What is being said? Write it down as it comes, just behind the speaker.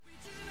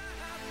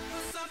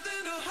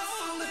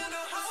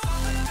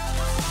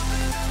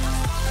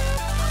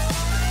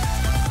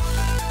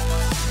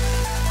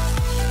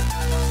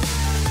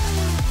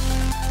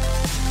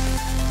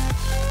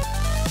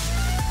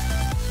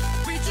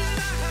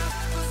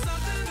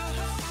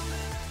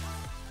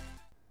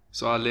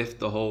So I left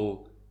the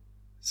whole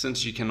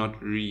since you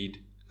cannot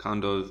read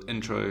kind of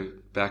intro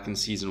back in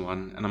season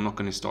 1, and I'm not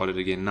going to start it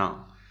again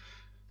now.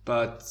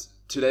 But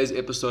today's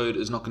episode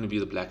is not going to be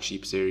the Black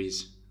Sheep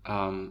series.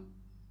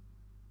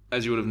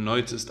 As you would have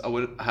noticed,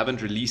 I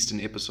haven't released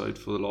an episode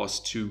for the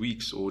last 2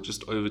 weeks, or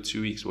just over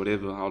 2 weeks,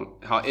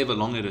 however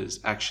long it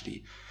is,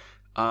 actually.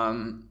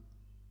 And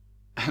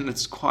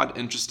it's quite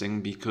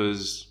interesting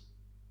because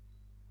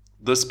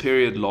this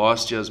period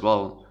last year as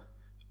well,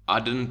 I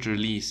didn't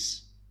release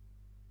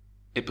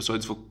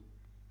episodes for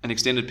an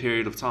extended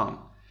period of time.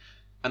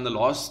 And the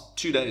last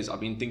 2 days I've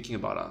been thinking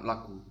about it. I'm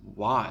like,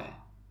 why?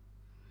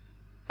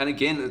 And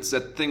again, it's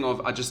that thing of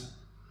I just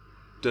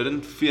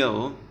didn't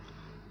feel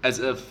as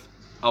if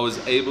I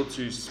was able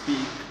to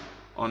speak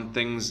on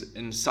things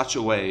in such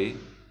a way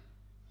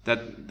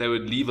that they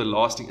would leave a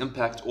lasting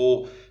impact,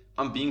 or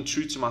I'm being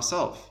true to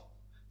myself.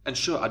 And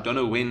sure, I don't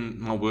know when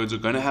my words are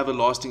going to have a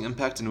lasting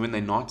impact and when they're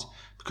not,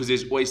 because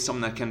there's always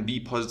someone that can be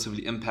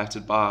positively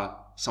impacted by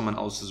someone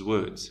else's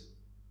words.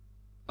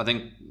 I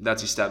think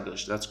that's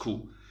established. That's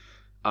cool.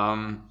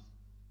 But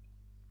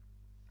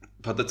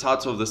the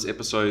title of this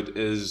episode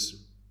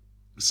is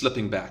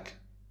Slipping Back.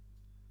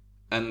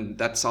 And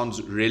that sounds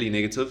really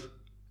negative,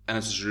 and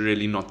it's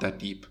really not that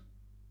deep.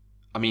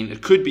 I mean,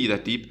 it could be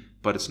that deep,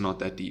 but it's not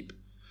that deep.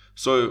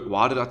 So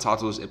why did I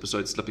title this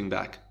episode Slipping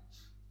Back?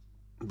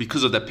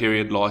 Because of that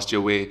period last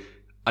year where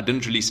I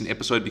didn't release an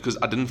episode because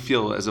I didn't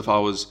feel as if I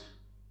was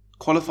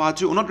qualified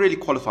to, or not really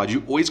qualified.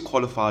 You're always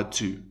qualified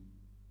to,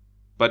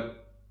 but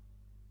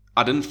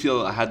I didn't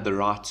feel I had the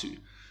right to.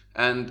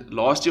 And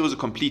last year was a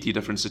completely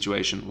different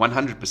situation,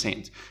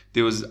 100%.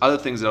 There was other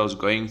things that I was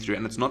going through,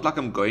 and it's not like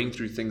I'm going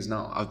through things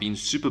now. I've been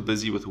super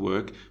busy with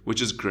work, which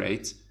is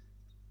great.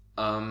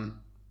 But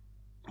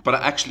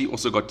I actually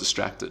also got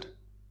distracted.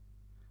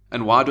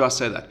 And why do I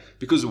say that?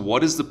 Because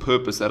what is the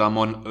purpose that I'm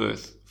on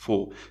earth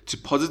for? To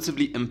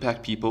positively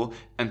impact people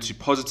and to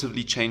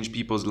positively change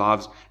people's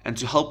lives and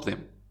to help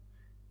them.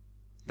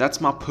 That's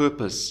my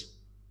purpose.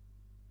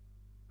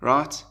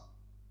 Right?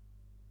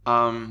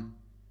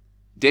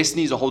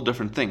 Destiny is a whole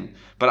different thing.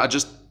 But I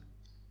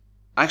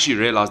actually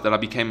realized that I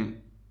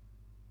became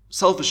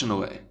selfish in a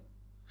way.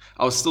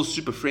 I was still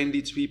super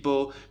friendly to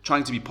people,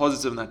 trying to be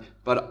positive,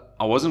 but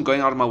I wasn't going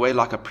out of my way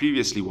like I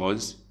previously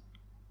was.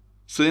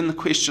 So then the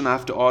question I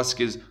have to ask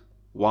is,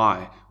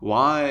 why?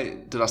 Why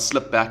did I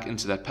slip back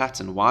into that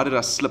pattern? Why did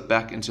I slip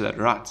back into that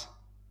rut?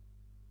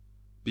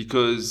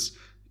 Because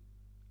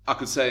I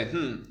could say,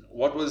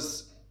 what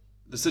was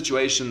the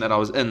situation that I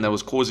was in that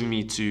was causing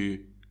me to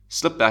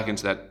slip back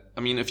into that? I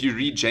mean, if you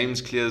read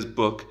James Clear's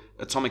book,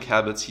 Atomic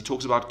Habits, he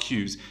talks about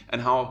cues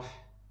and how,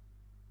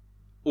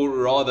 or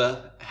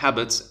rather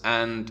habits,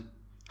 and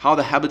how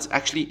the habits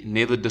actually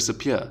never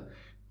disappear.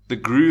 The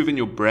groove in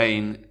your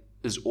brain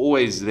is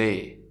always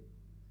there.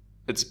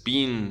 It's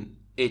been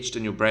etched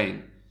in your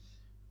brain,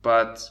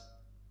 but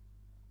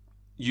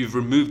you've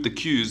removed the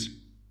cues,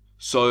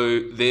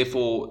 so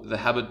therefore the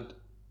habit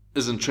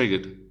isn't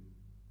triggered,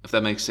 if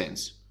that makes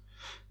sense.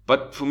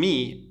 But for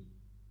me,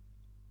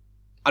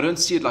 I don't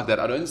see it like that.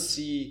 I don't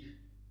see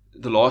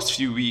the last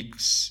few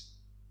weeks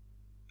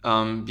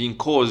being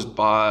caused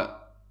by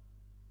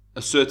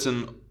a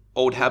certain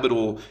old habit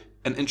or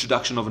an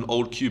introduction of an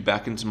old cue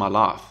back into my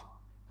life.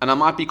 And I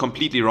might be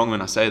completely wrong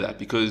when I say that,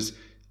 because,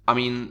 I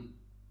mean,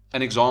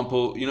 an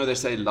example, they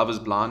say love is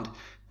blind,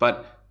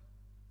 but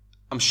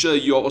I'm sure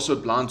you are also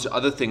blind to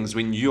other things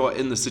when you are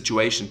in the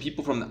situation.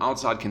 People from the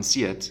outside can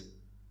see it.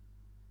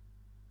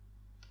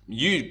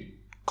 You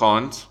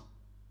can't.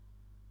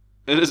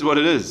 It is what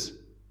it is.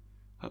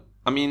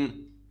 I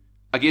mean,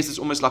 I guess it's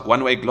almost like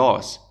one-way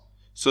glass.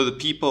 So the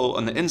people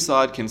on the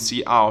inside can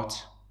see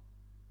out,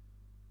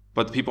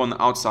 but the people on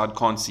the outside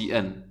can't see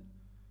in.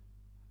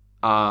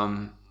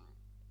 And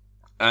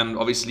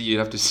obviously you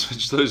have to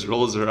switch those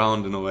roles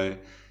around in a way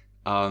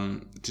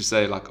to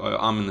say like, oh,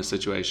 I'm in the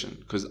situation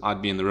because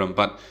I'd be in the room.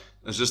 But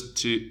it's just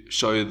to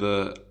show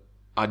the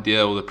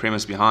idea or the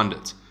premise behind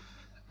it.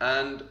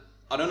 And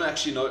I don't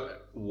actually know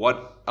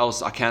what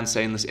else I can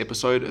say in this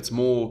episode. It's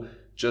more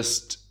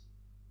just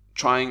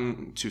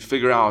trying to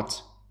figure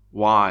out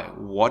why.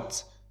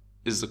 What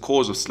is the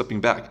cause of slipping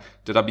back?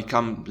 Did I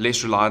become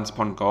less reliant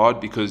upon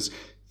God because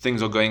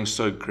things are going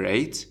so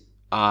great?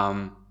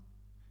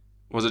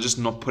 Was I just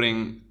not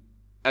putting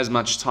as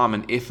much time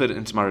and effort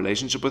into my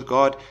relationship with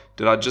God?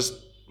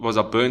 Was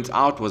I burnt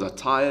out? Was I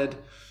tired?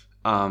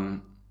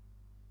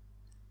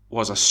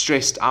 Was I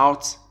stressed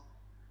out?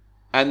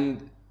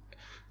 And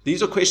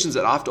these are questions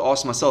that I have to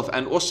ask myself,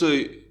 and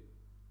also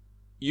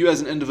you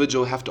as an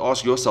individual have to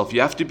ask yourself.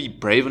 You have to be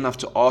brave enough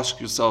to ask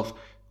yourself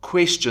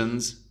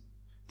questions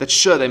that,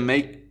 sure, they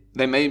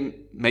may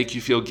make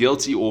you feel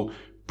guilty or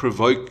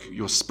provoke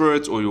your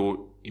spirit or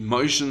your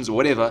emotions or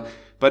whatever,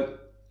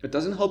 but it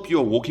doesn't help you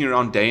walking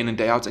around day in and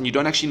day out and you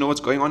don't actually know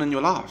what's going on in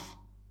your life.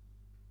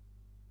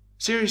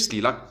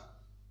 Seriously, like,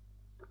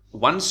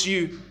 once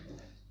you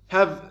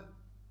have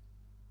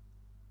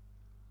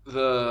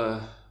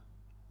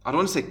I don't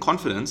want to say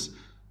confidence,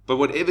 but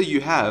whatever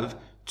you have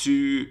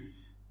to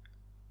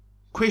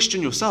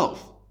question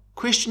yourself,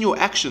 Question your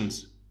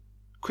actions.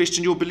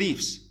 Question your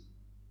beliefs.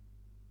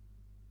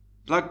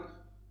 Like,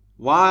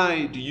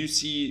 why do you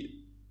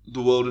see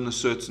the world in a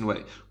certain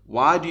way?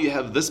 Why do you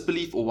have this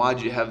belief, or why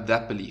do you have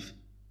that belief?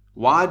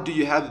 Why do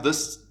you have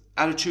this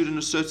attitude in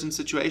a certain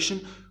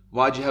situation?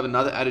 Why do you have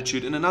another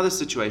attitude in another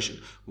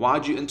situation? Why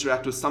do you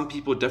interact with some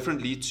people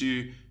differently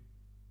to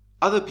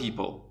other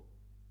people?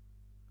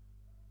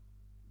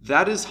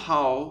 That is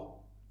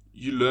how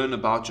you learn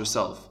about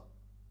yourself.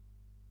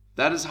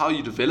 That is how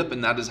you develop,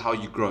 and that is how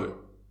you grow.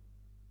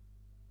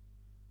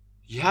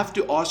 You have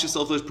to ask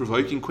yourself those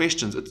provoking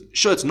questions.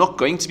 It's not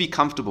going to be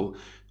comfortable.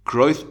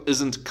 Growth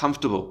isn't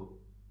comfortable.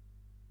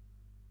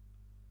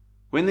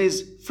 When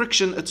there's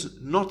friction, it's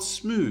not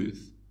smooth.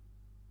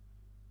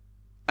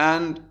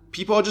 And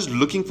people are just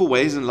looking for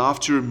ways in life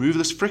to remove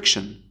this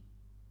friction.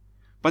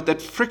 But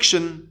that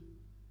friction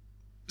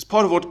is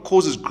part of what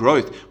causes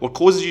growth, what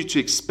causes you to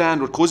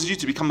expand, what causes you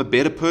to become a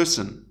better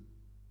person.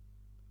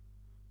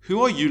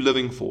 Who are you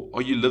living for?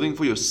 Are you living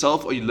for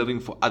yourself, or are you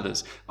living for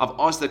others? I've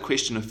asked that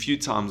question a few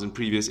times in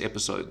previous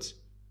episodes,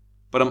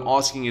 but I'm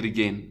asking it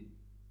again.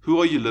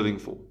 Who are you living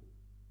for?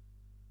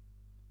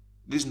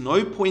 There's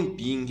no point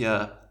being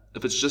here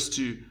if it's just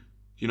to,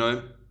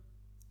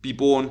 be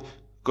born,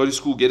 go to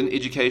school, get an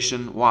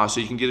education. Why? So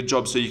you can get a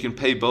job, so you can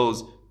pay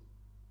bills,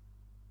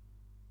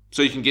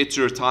 so you can get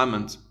to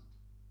retirement,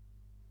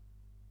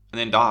 and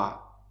then die.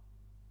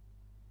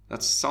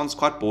 That sounds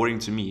quite boring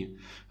to me.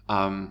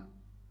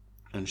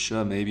 And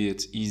sure, maybe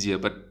it's easier,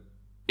 but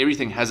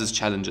everything has its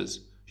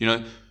challenges.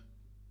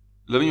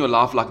 Living your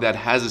life like that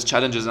has its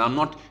challenges, and I'm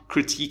not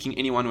critiquing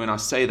anyone when I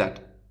say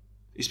that,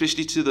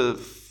 especially to the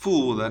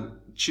fool that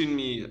tuned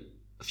me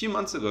a few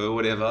months ago or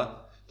whatever,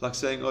 like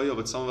saying, oh yeah,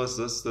 but some of us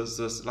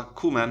this. Like,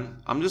 cool,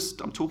 man. I'm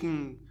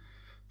talking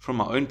from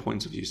my own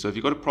point of view. So if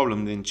you got a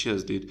problem, then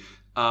cheers, dude.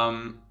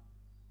 But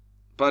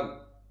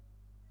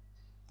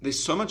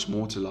there's so much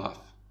more to life.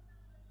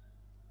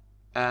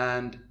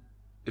 And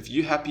if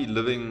you're happy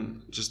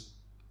living just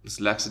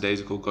this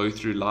lackadaisical, go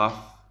through life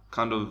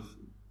kind of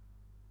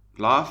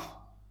life,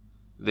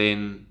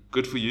 then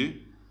good for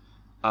you.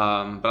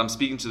 But I'm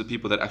speaking to the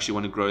people that actually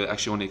want to grow, that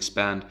actually want to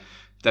expand,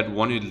 that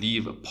want to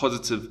leave a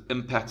positive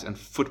impact and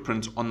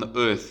footprint on the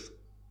earth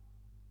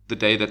the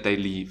day that they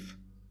leave,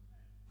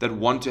 that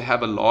want to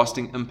have a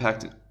lasting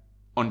impact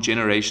on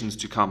generations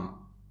to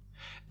come.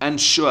 And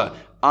sure,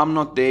 I'm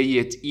not there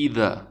yet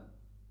either.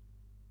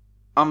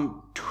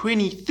 I'm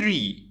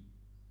 23.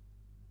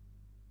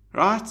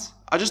 Right?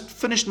 I just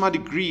finished my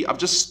degree. I've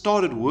just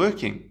started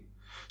working.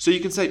 So you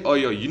can say, oh,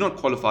 you're not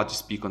qualified to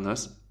speak on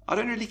this. I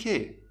don't really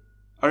care.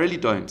 I really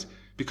don't.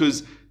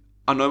 Because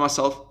I know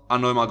myself. I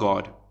know my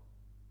God.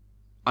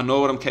 I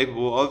know what I'm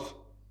capable of.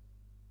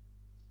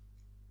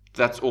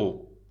 That's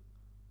all.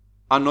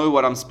 I know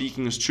what I'm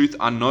speaking is truth.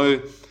 I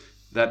know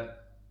that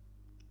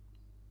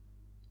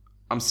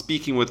I'm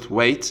speaking with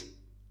weight.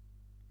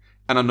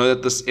 And I know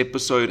that this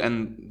episode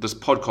and this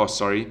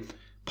podcast,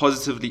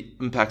 positively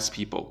impacts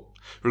people,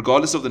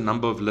 regardless of the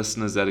number of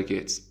listeners that it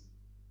gets.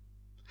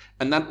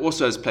 And that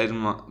also has played in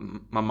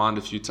my mind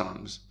a few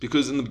times,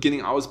 because in the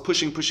beginning I was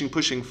pushing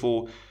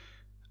for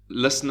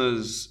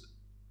listeners,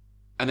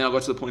 and then I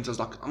got to the point I was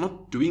like, I'm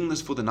not doing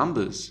this for the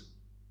numbers.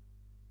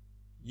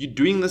 You're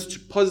doing this to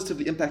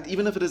positively impact,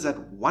 even if it is that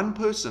one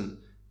person.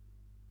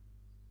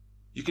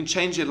 You can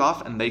change their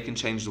life, and they can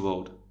change the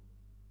world.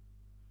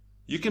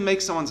 You can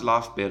make someone's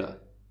life better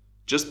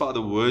just by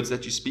the words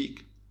that you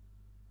speak,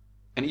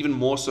 and even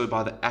more so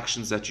by the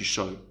actions that you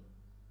show.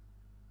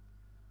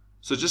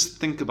 So just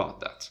think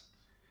about that.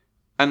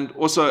 And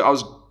also, I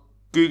was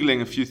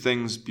Googling a few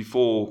things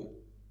before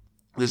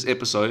this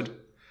episode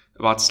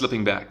about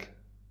slipping back.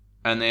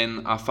 And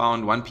then I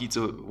found 1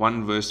 Peter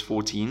 1 verse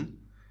 14.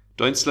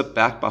 Don't slip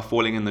back by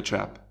falling in the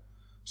trap.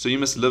 So you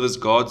must live as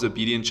God's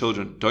obedient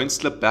children. Don't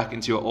slip back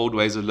into your old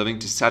ways of living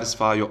to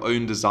satisfy your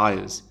own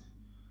desires.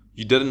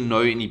 You didn't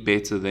know any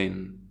better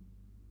then.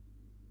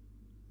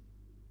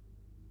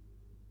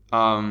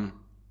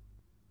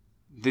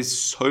 There's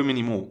so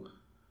many more.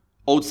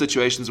 Old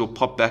situations will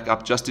pop back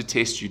up just to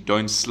test you.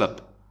 Don't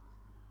slip.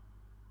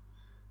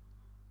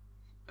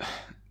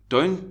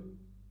 Don't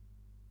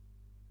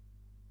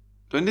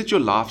let your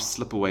life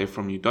slip away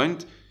from you.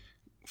 Don't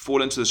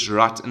fall into this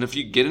rut. And if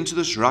you get into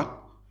this rut,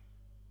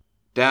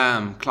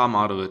 climb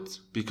out of it.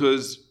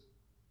 Because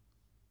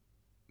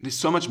there's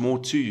so much more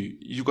to you.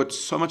 You've got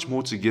so much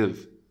more to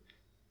give.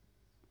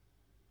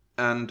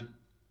 And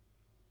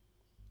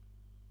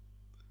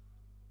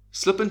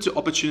slip into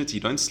opportunity.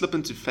 Don't slip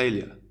into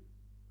failure.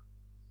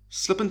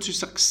 Slip into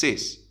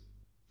success.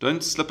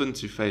 Don't slip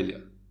into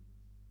failure.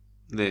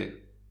 There.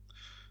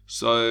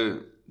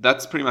 So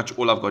that's pretty much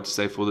all I've got to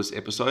say for this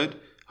episode.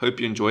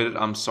 Hope you enjoyed it.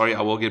 I'm sorry,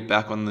 I will get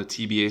back on the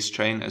TBS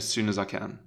train as soon as I can.